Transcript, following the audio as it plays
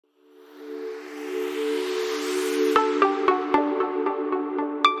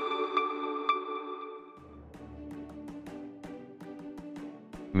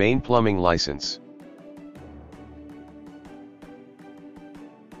Maine plumbing license.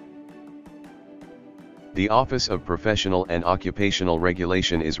 The Office of Professional and Occupational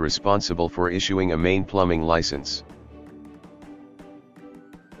Regulation is responsible for issuing a Maine plumbing license.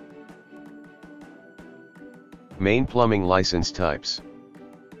 Maine plumbing license types: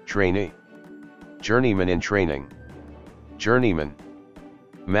 Trainee, Journeyman in training, Journeyman,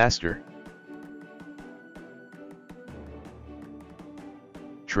 Master.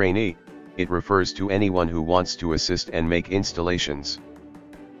 Trainee, it refers to anyone who wants to assist and make installations.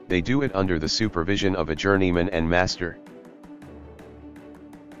 They do it under the supervision of a journeyman and master.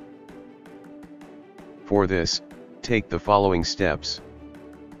 For this, take the following steps.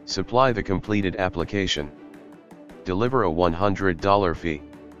 Supply the completed application. Deliver a $100 fee.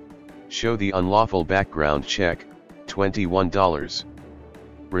 Show the unlawful background check, $21.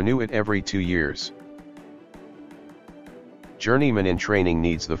 Renew it every 2 years. Journeyman in training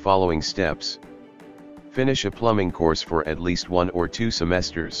needs the following steps. Finish a plumbing course for at least 1 or 2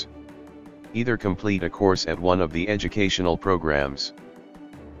 semesters. Either complete a course at one of the educational programs.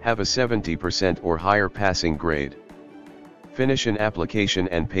 Have a 70% or higher passing grade. Finish an application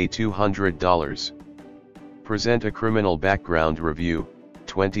and pay $200. Present a criminal background review,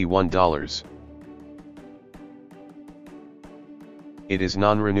 $21. It is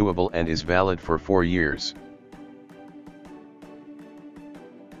non-renewable and is valid for 4 years.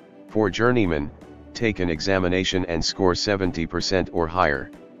 For journeyman, take an examination and score 70% or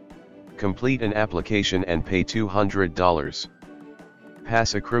higher. Complete an application and pay $200.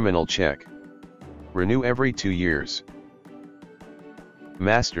 Pass a criminal check. Renew every 2 years.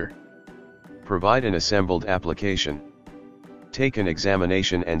 Master. Provide an assembled application. Take an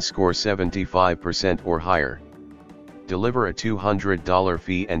examination and score 75% or higher. Deliver a $200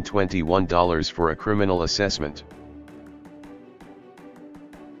 fee and $21 for a criminal assessment.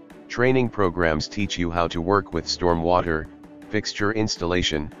 Training programs teach you how to work with stormwater, fixture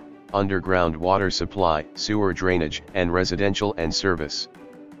installation, underground water supply, sewer drainage, and residential and service.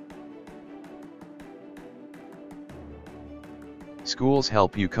 Schools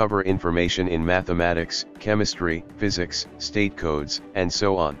help you cover information in mathematics, chemistry, physics, state codes, and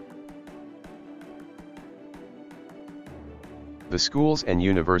so on. The schools and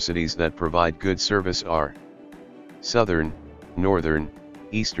universities that provide good service are Southern, Northern,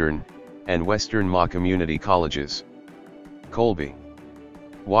 Eastern, and Western Ma Community Colleges. Colby,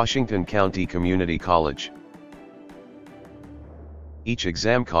 Washington County Community College. Each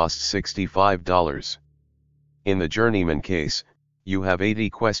exam costs $65. In the journeyman case, you have 80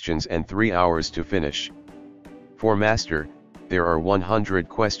 questions and 3 hours to finish. For master, there are 100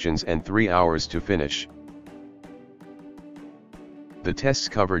 questions and 3 hours to finish. The tests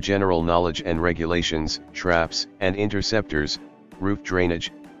cover general knowledge and regulations, traps and interceptors, roof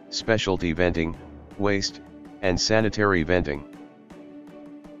drainage, specialty venting, waste, and sanitary venting.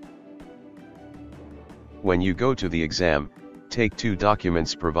 When you go to the exam, take 2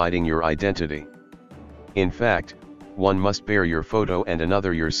 documents providing your identity. In fact, one must bear your photo and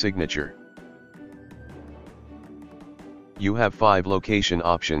another your signature. You have 5 location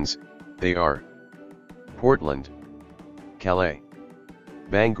options. They are Portland, Calais,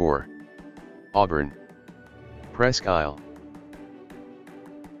 Bangor, Auburn, Presque Isle.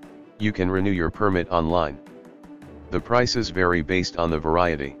 You can renew your permit online. The prices vary based on the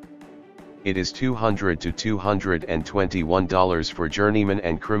variety. It is $200 to $221 for journeyman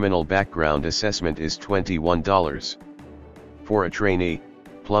and criminal background assessment is $21. For a trainee,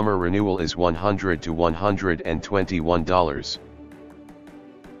 plumber renewal is $100 to $121.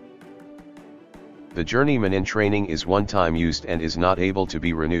 The journeyman in training is one-time used and is not able to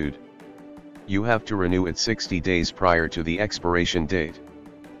be renewed. You have to renew it 60 days prior to the expiration date.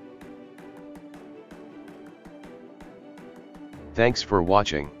 Thanks for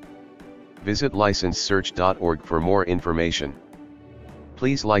watching. Visit licensesearch.org for more information.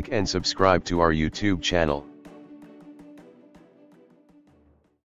 Please like and subscribe to our YouTube channel.